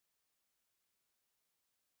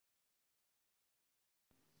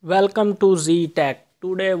Welcome to Z Tech.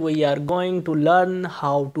 Today we are going to learn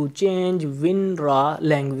how to change Winrar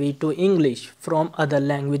language to English from other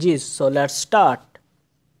languages. So let's start.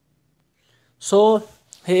 So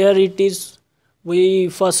here it is. We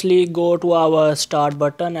firstly go to our start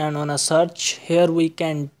button and on a search here we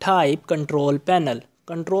can type control panel.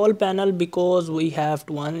 Control panel because we have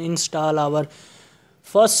to uninstall our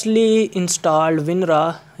firstly installed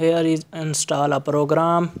Winrar. Here is install a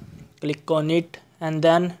program. Click on it and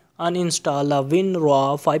then uninstall the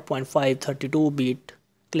WinRAR 5.5 32-bit.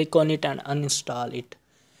 Click on it and uninstall it.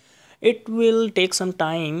 It will take some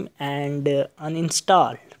time and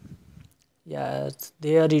uninstall. Yes,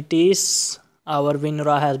 there it is. Our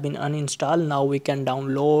WinRAR has been uninstalled. Now we can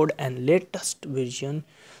download and latest version.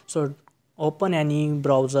 So open any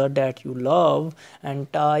browser that you love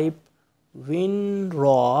and type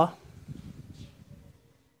WinRAR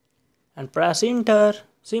and press enter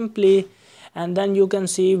simply, and then you can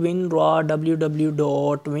see WinRAR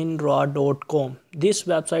www.winrar.com. This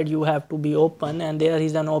website you have to be open and there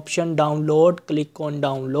is an option download. Click on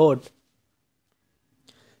download.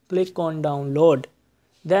 Click on download.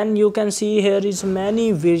 Then you can see here is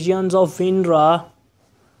many versions of WinRAR.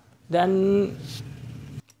 Then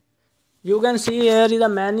you can see here is a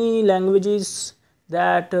many languages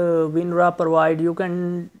that WinRAR provide. You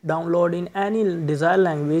can download in any desired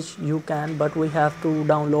language you can, but we have to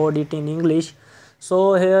download it in English.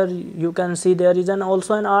 So here you can see there is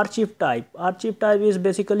also an archive type. Archive type is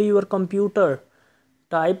basically your computer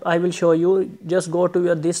type. I will show you. Just go to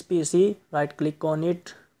your this PC, right click on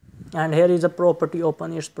it, and here is a property.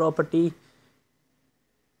 Open its property.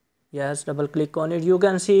 Yes, double click on it. You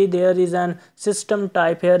can see there is an system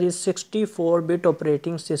type. Here is 64-bit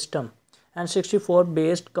operating system and 64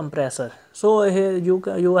 based compressor. So here you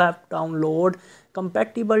have download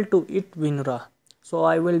compatible to it WinRAR. So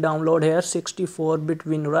I will download here 64-bit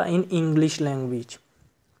WinRAR in English language.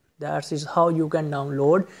 That is how you can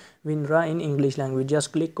download WinRAR in English language.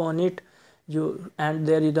 Just click on it, and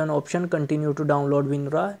there is an option continue to download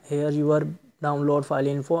WinRAR. Here your download file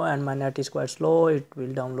info, and my net is quite slow. It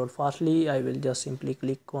will download fastly. I will just simply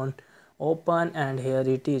click on open, and here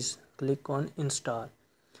it is. Click on install.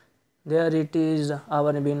 There it is.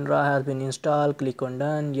 Our WinRAR has been installed. Click on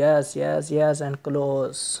done. Yes, and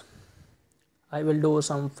close. I will do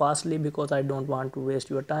some fastly because I don't want to waste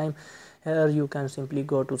your time. Here you can simply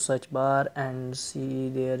go to search bar and see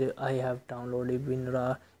there I have downloaded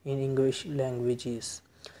WinRAR in English languages.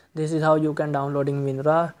 This is how you can downloading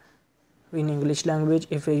WinRAR in English language.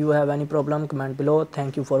 If you have any problem, comment below.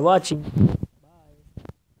 Thank you for watching.